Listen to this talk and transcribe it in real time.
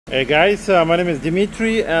Hey guys, my name is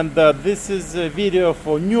Dimitri, and this is a video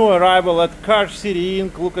for new arrival at Car City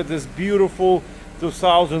Inc. Look at this beautiful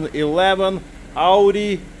 2011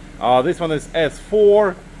 Audi. This one is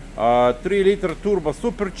S4, 3-liter turbo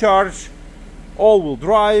supercharged, all-wheel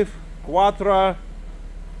drive, Quattro.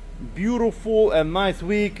 Beautiful and nice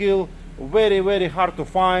vehicle. Very hard to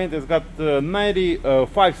find. It's got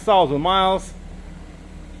 95,000 miles.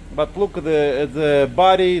 But look at the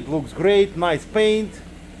body, it looks great, nice paint.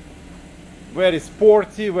 Very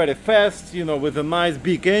sporty, very fast, you know, with a nice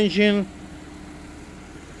big engine.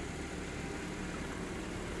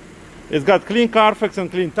 It's got clean Carfax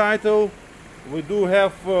and clean title. We do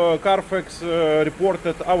have Carfax report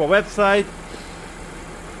at our website.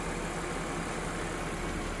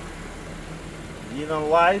 Xenon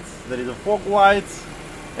lights, there is a fog lights.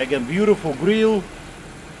 Again, beautiful grille.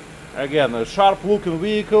 Again, a sharp looking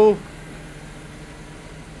vehicle.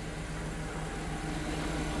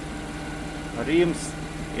 Rims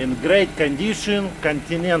in great condition,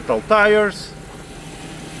 Continental tires.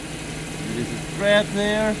 There is a thread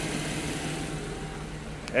there.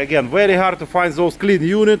 Again, very hard to find those clean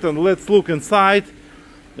units, and let's look inside.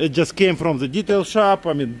 It just came from the detail shop.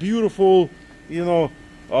 I mean, beautiful, you know,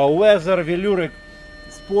 leather velour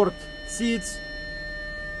sport seats.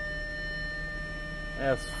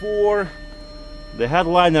 S4. The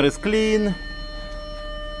headliner is clean.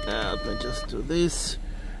 Let me just do this.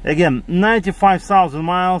 Again, 95,000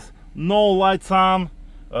 miles, no lights on,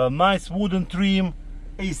 nice wooden trim,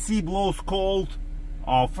 AC blows cold,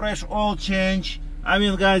 fresh oil change. I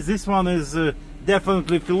mean, guys, this one is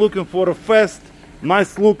definitely, if you're looking for a fast,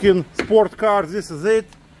 nice looking sport car, this is it.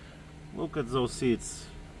 Look at those seats,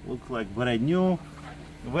 look like brand new,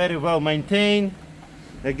 very well maintained.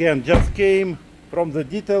 Again, just came from the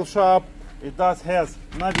detail shop. It does has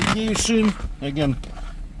navigation. Again,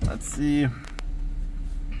 let's see.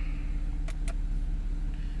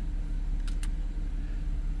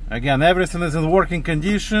 Again, everything is in working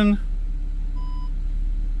condition.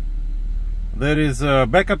 There is a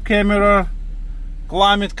backup camera,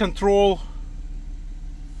 climate control,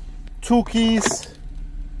 2 keys,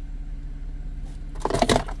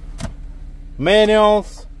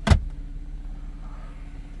 manuals,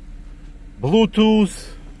 Bluetooth,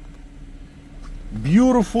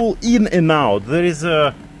 beautiful in and out. There is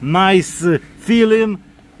a nice feeling,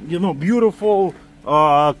 you know, beautiful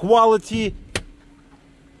quality.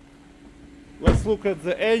 Let's look at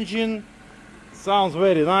the engine. Sounds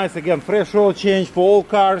very nice. Again, fresh oil change for all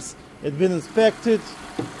cars. It's been inspected.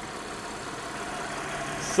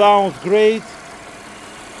 Sounds great.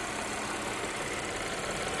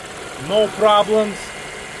 No problems.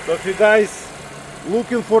 So if you guys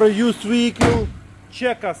looking for a used vehicle,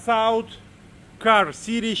 check us out.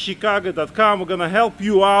 CarCityChicago.com. We're gonna help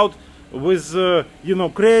you out with you know,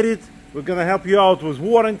 credit. We're gonna help you out with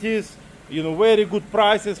warranties. You know, very good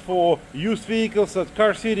prices for used vehicles at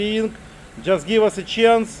Car City Inc. Just give us a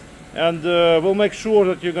chance, and we'll make sure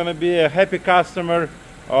that you're gonna be a happy customer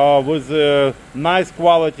with a nice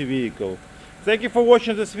quality vehicle. Thank you for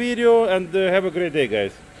watching this video, and have a great day,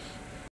 guys.